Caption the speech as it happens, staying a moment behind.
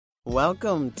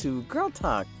Welcome to Girl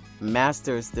Talk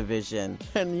Masters Division.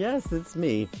 And yes, it's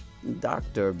me,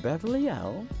 Dr. Beverly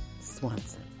L.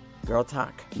 Swanson. Girl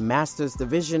Talk Masters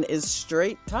Division is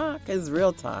straight talk, is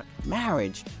real talk.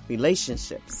 Marriage,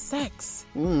 relationships, sex.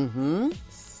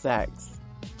 Sex.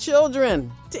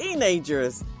 Children,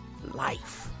 teenagers,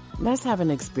 life. Let's have an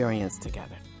experience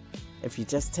together. If you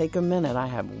just take a minute, I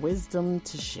have wisdom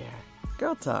to share.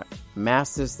 Girl Talk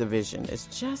Masters Division is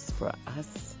just for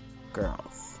us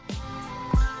girls.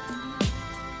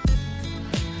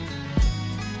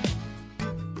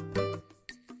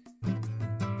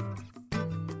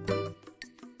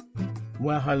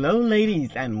 Well, hello,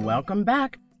 ladies, and welcome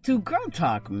back to Girl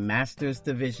Talk Masters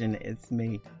Division. It's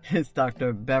me. It's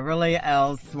Dr. Beverly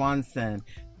L. Swanson.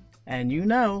 And you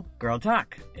know, Girl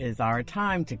Talk is our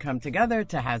time to come together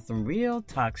to have some real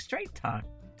talk, straight talk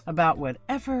about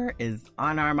whatever is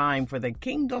on our mind for the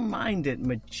kingdom-minded,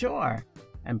 mature,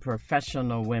 and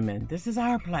professional women. This is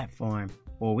our platform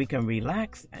where we can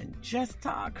relax and just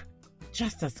talk,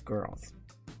 just us girls.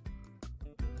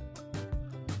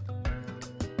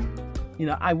 You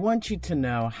know, I want you to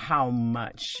know how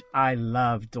much I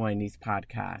love doing these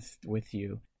podcasts with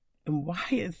you. And why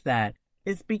is that?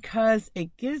 It's because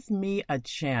it gives me a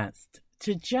chance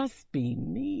to just be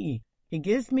me. It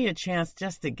gives me a chance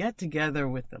just to get together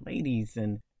with the ladies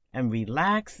and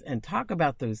relax and talk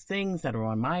about those things that are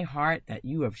on my heart that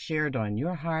you have shared on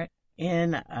your heart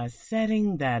in a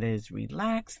setting that is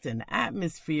relaxed, an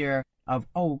atmosphere of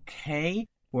okay,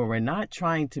 where we're not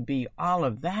trying to be all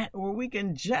of that, where we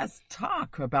can just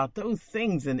talk about those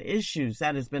things and issues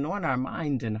that has been on our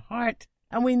mind and heart,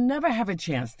 and we never have a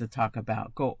chance to talk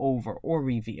about, go over, or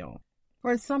reveal.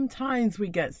 For sometimes we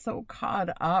get so caught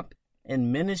up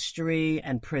in ministry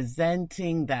and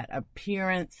presenting that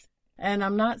appearance, and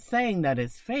I'm not saying that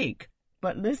it's fake,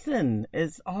 but listen,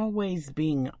 it's always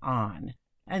being on.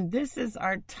 And this is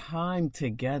our time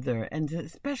together, and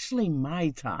especially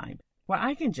my time, where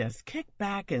I can just kick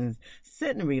back and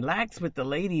sit and relax with the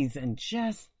ladies and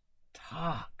just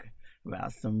talk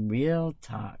about some real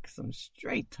talk, some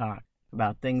straight talk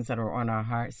about things that are on our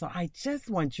heart. So I just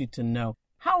want you to know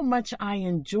how much I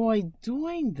enjoy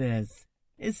doing this.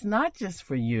 It's not just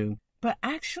for you, but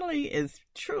actually it's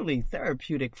truly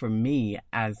therapeutic for me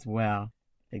as well.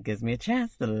 It gives me a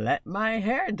chance to let my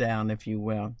hair down, if you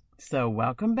will. So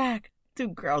welcome back to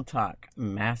Girl Talk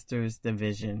Masters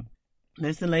Division.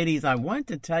 Listen, ladies, I want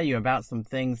to tell you about some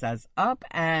things that's up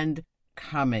and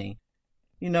coming.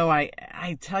 You know, I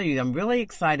tell you, I'm really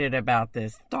excited about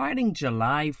this. Starting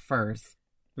July 1st,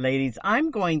 ladies,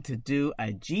 I'm going to do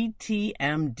a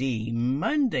GTMD,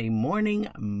 Monday Morning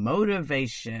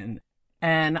Motivation.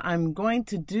 And I'm going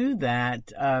to do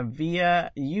that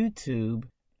via YouTube.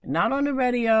 Not on the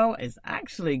radio. It's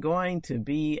actually going to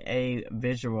be a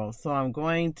visual. So I'm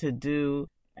going to do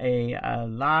a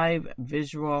live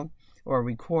visual or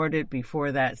record it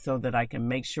before that so that I can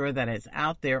make sure that it's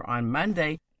out there on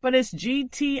Monday. But it's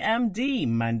GTMD,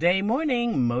 Monday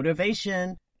Morning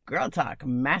Motivation, Girl Talk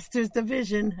Masters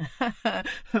Division,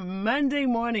 Monday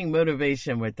Morning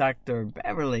Motivation with Dr.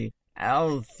 Beverly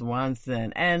L.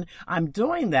 Swanson. And I'm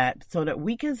doing that so that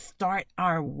we can start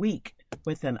our week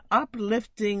with an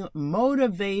uplifting,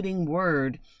 motivating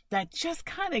word that just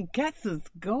kind of gets us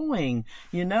going.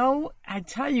 You know, I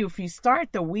tell you, if you start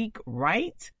the week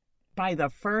right, by the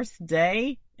first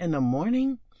day in the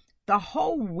morning, the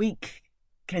whole week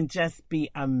can just be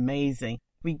amazing,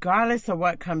 regardless of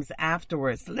what comes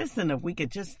afterwards. Listen, if we could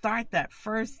just start that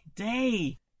first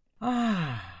day,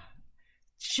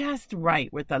 just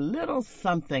right, with a little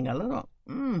something, a little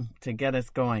to get us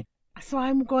going. So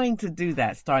I'm going to do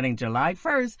that starting July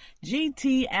 1st,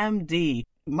 GTMD,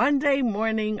 Monday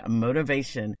Morning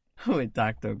Motivation with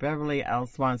Dr. Beverly L.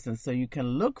 Swanson. So you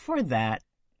can look for that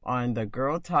on the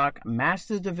Girl Talk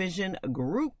Master Division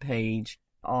group page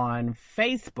on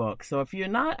Facebook. So if you're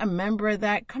not a member of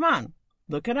that, come on,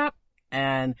 look it up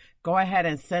and go ahead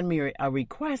and send me a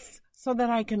request so that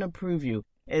I can approve you.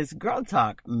 It's Girl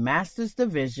Talk Masters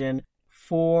Division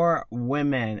for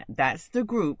Women. That's the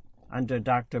group under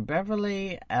Dr.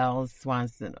 Beverly L.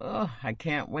 Swanson. Oh, I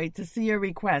can't wait to see your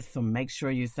request, so make sure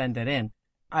you send it in.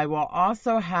 I will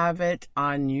also have it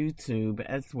on YouTube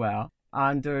as well,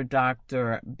 under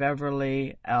Dr.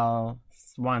 Beverly L.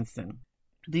 Swanson.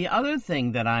 The other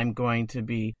thing that I'm going to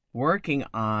be working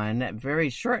on very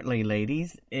shortly,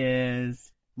 ladies,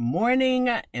 is morning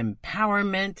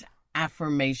empowerment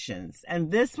affirmations.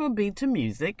 And this will be to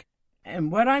music.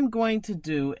 And what I'm going to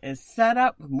do is set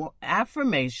up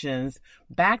affirmations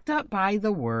backed up by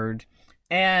the word.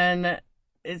 And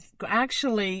it's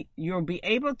actually, you'll be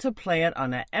able to play it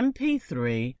on an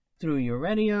MP3 through your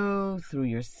radio, through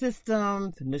your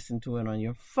system, to listen to it on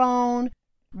your phone.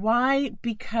 Why?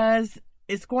 Because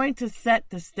it's going to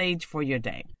set the stage for your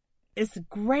day. It's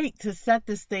great to set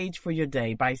the stage for your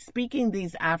day by speaking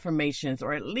these affirmations,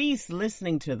 or at least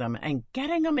listening to them and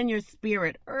getting them in your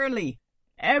spirit early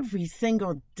every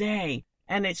single day.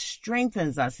 And it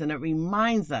strengthens us and it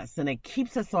reminds us and it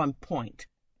keeps us on point.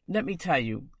 Let me tell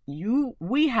you,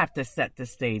 we have to set the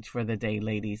stage for the day,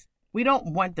 ladies. We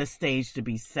don't want the stage to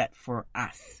be set for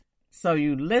us. So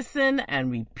you listen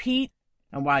and repeat.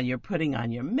 And while you're putting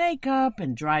on your makeup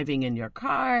and driving in your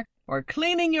car or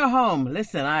cleaning your home,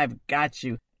 listen, I've got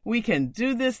you. We can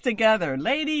do this together.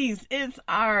 Ladies, it's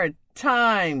our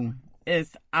time.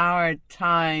 It's our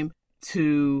time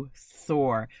to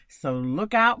soar. So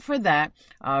look out for that.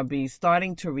 I'll be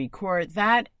starting to record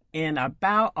that in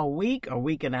about a week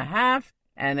and a half.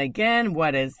 And again,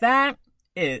 what is that?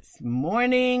 It's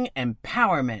morning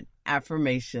empowerment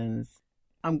affirmations.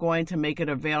 I'm going to make it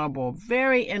available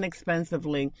very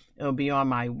inexpensively. It'll be on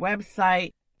my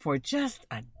website for just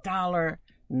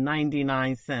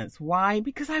 $1.99. Why?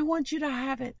 Because I want you to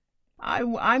have it.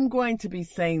 I'm going to be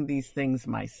saying these things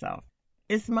myself.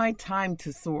 It's my time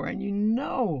to soar, and you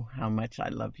know how much I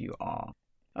love you all.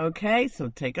 Okay, so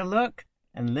take a look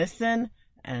and listen,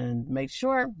 and make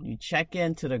sure you check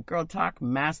into the Girl Talk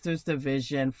Masters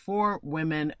Division for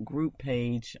Women group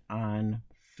page on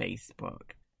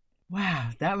Facebook. Wow,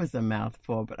 that was a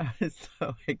mouthful, but I was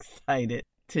so excited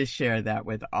to share that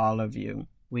with all of you.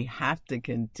 We have to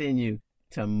continue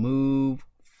to move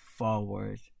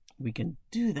forward. We can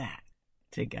do that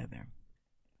together.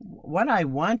 What I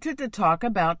wanted to talk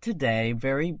about today,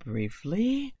 very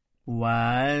briefly,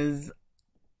 was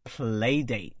play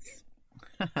dates.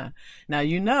 Now,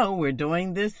 you know we're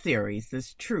doing this series,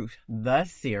 this Truth, the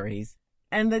series,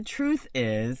 and the truth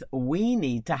is we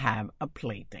need to have a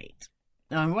play date.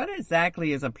 Now, what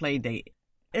exactly is a play date?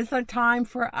 It's a time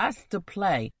for us to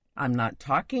play. I'm not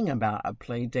talking about a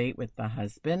play date with the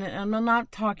husband, and I'm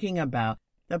not talking about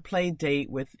the play date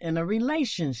within a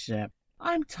relationship.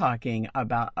 I'm talking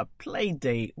about a play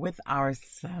date with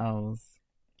ourselves.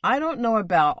 I don't know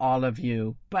about all of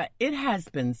you, but it has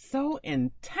been so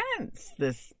intense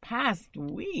this past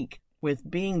week with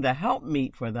being the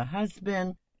helpmeet for the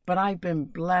husband, but I've been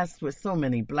blessed with so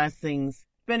many blessings,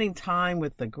 spending time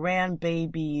with the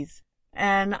grandbabies,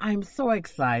 and I'm so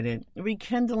excited,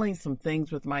 rekindling some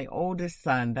things with my oldest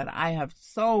son that I have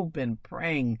so been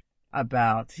praying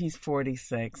about. He's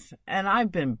 46, and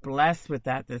I've been blessed with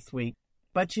that this week.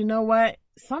 But you know what?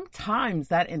 Sometimes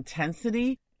that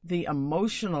intensity, the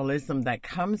emotionalism that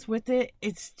comes with it,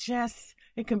 it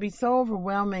can be so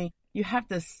overwhelming. You have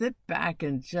to sit back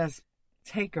and just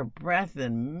take a breath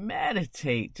and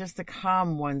meditate just to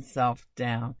calm oneself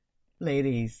down.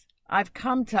 Ladies, I've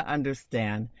come to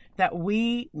understand that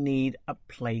we need a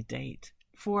play date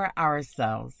for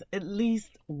ourselves at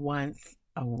least once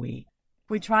a week.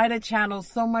 We try to channel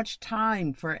so much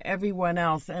time for everyone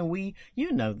else, and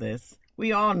you know this,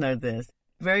 we all know this.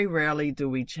 Very rarely do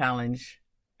we challenge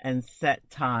and set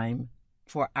time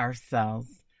for ourselves.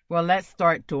 Well, let's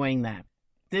start doing that.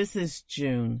 This is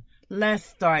June. Let's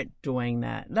start doing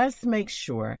that. Let's make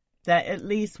sure that at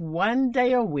least one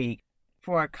day a week,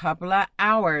 for a couple of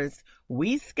hours,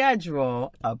 we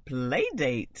schedule a play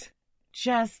date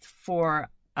just for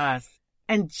us,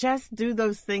 and just do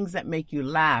those things that make you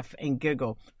laugh and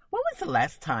giggle. When was the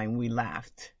last time we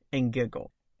laughed and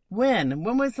giggled? When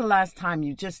was the last time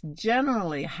you just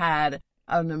generally had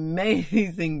an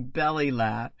amazing belly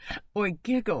laugh or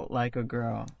giggled like a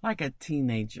girl, like a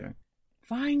teenager?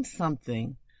 Find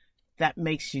something that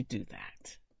makes you do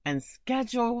that and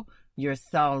schedule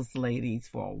yourselves, ladies,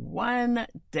 for one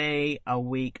day a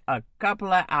week, a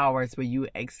couple of hours where you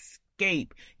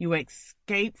escape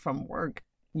from work.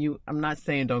 I'm not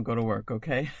saying don't go to work,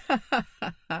 okay?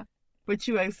 But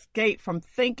you escape from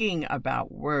thinking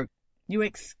about work. You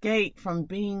escape from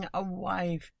being a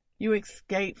wife. You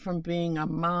escape from being a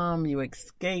mom. You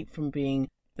escape from being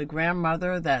the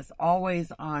grandmother that's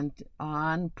always on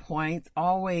point,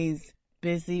 always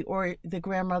busy, or the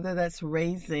grandmother that's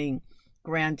raising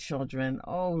grandchildren.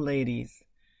 Oh, ladies,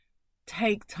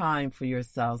 take time for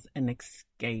yourselves and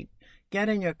escape. Get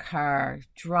in your car,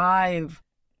 drive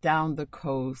down the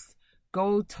coast,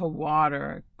 go to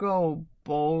water, go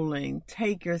bowling,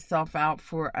 take yourself out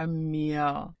for a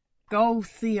meal, go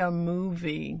see a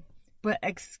movie, but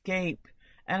escape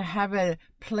and have a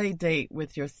play date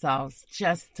with yourselves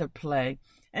just to play,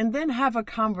 and then have a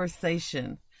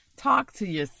conversation. Talk to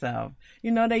yourself.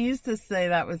 You know, they used to say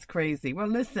that was crazy. Well,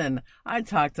 listen, I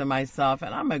talk to myself,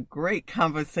 and I'm a great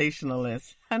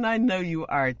conversationalist, and I know you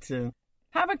are too.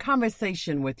 Have a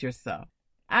conversation with yourself.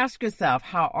 Ask yourself,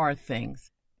 how are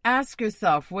things? Ask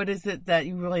yourself, what is it that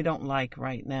you really don't like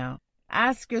right now?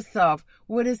 Ask yourself,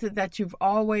 what is it that you've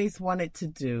always wanted to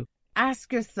do?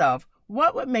 Ask yourself,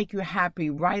 what would make you happy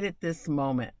right at this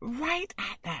moment, right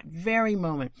at that very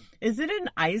moment? Is it an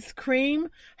ice cream,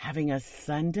 having a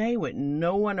sundae with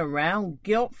no one around,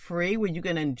 guilt-free, where you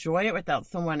can enjoy it without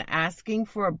someone asking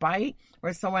for a bite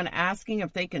or someone asking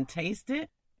if they can taste it?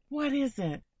 What is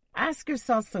it? Ask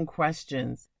yourself some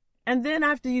questions. And then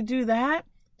after you do that,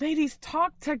 ladies,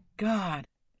 talk to God.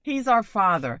 He's our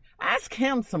Father. Ask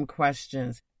Him some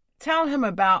questions. Tell Him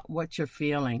about what you're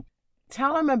feeling.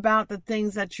 Tell Him about the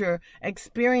things that you're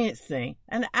experiencing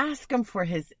and ask Him for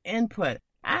His input.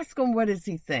 Ask Him, what does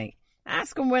He think?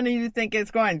 Ask Him, when do you think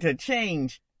it's going to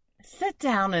change? Sit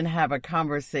down and have a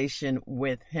conversation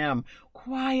with Him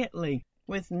quietly,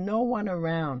 with no one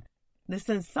around.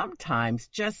 Listen, sometimes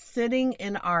just sitting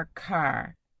in our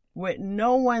car with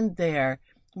no one there,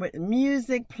 with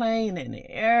music playing and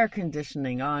the air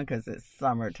conditioning on because it's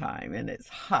summertime and it's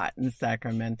hot in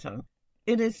Sacramento,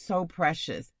 it is so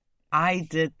precious. I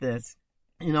did this,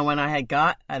 when I had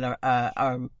got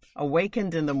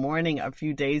awakened in the morning a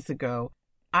few days ago.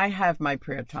 I have my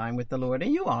prayer time with the Lord,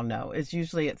 and you all know it's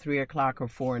usually at 3 o'clock or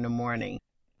 4 in the morning.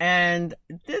 And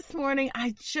this morning,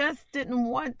 I just didn't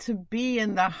want to be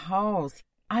in the house.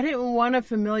 I didn't want a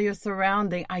familiar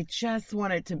surrounding. I just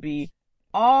wanted to be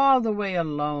all the way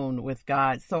alone with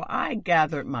God. So I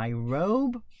gathered my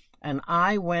robe and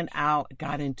I went out,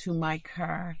 got into my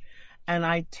car, and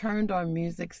I turned on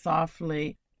music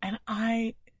softly and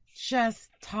I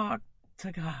just talked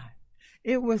to God.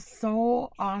 It was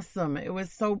so awesome. It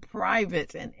was so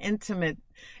private and intimate.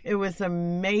 It was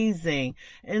amazing.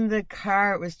 In the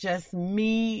car, it was just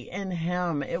me and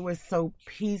Him. It was so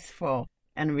peaceful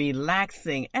and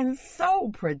relaxing and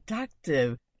so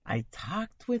productive. I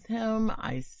talked with Him.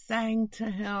 I sang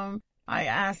to Him. I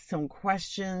asked Him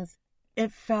questions.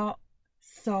 It felt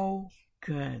so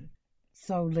good.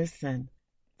 So listen,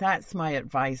 that's my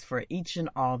advice for each and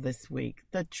all this week.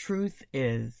 The truth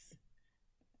is,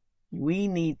 we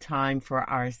need time for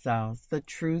ourselves. The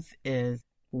truth is,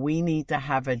 we need to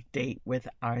have a date with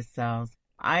ourselves.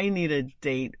 I need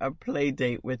a play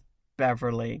date with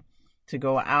Beverly, to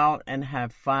go out and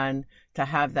have fun, to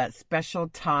have that special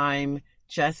time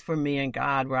just for me and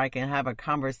God, where I can have a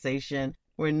conversation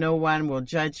where no one will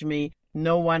judge me.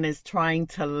 No one is trying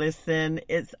to listen.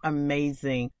 It's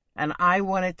amazing. And I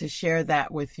wanted to share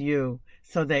that with you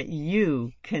so that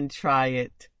you can try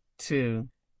it too.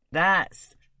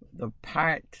 That's the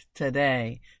part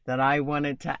today that I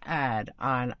wanted to add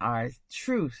on our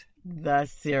Truth, the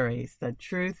series. The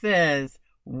truth is,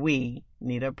 we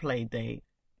need a play date.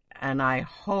 And I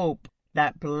hope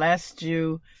that blessed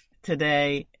you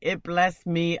today. It blessed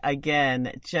me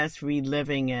again, just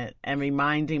reliving it and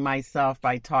reminding myself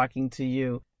by talking to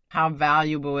you how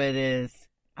valuable it is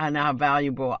and how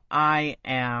valuable I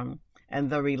am. And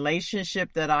the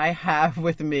relationship that I have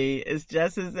with me is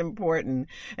just as important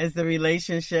as the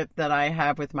relationship that I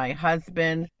have with my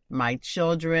husband, my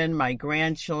children, my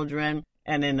grandchildren,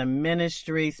 and in the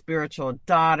ministry, spiritual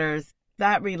daughters.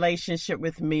 That relationship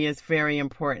with me is very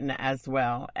important as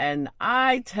well. And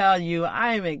I tell you,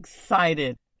 I'm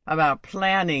excited about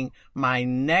planning my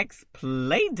next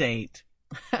play date.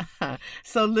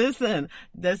 So listen,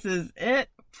 this is it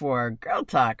for Girl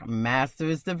Talk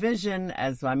Masters Division.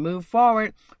 As I move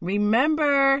forward,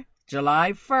 remember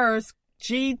July 1st,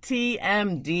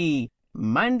 GTMD,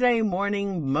 Monday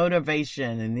Morning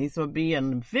Motivation. And these will be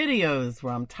in videos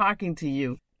where I'm talking to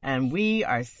you. And we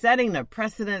are setting the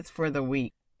precedents for the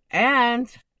week. And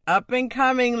up and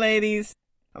coming, ladies,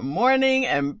 morning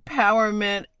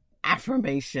empowerment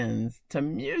affirmations to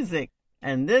music.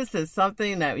 And this is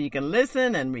something that you can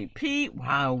listen and repeat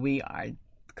while we are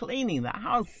cleaning the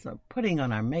house or putting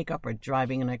on our makeup or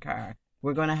driving in a car.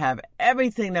 We're going to have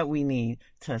everything that we need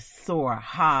to soar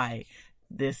high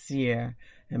this year.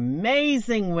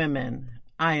 Amazing women.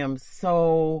 I am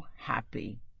so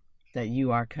happy that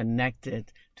you are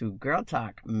connected to Girl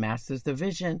Talk Masters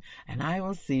Division, and I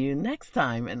will see you next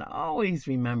time. And always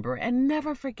remember and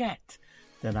never forget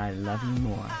that I love you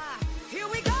more. Here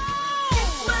we go.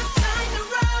 It's my time to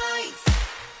rise.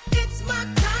 It's my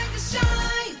time to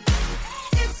shine.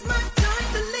 It's my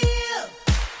time to live.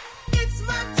 It's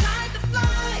my time to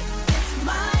fly. It's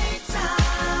my time.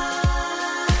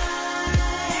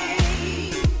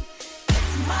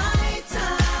 It's my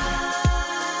time.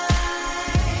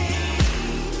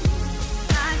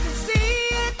 I can see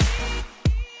it.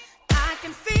 I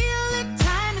can feel it.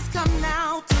 Time has come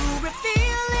now to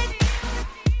reveal it.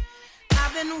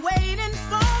 I've been waiting.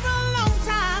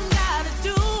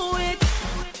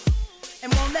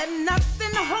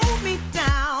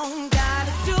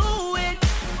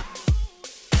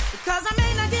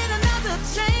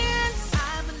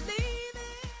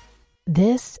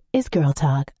 This is Girl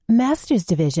Talk, Masters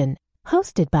Division,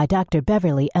 hosted by Dr.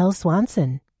 Beverly L.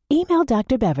 Swanson. Email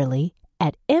Dr. Beverly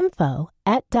at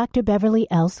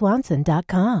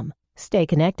info@drbeverlylswanson.com. Stay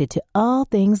connected to all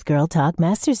things Girl Talk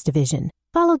Masters Division.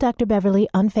 Follow Dr. Beverly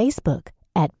on Facebook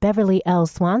at Beverly L.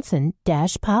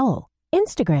 Swanson-Powell,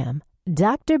 Instagram,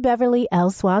 Dr. Beverly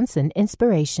L. Swanson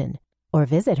Inspiration, or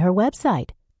visit her website,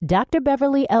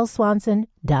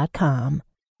 drbeverlylswanson.com.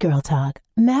 Girl Talk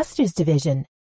Masters Division.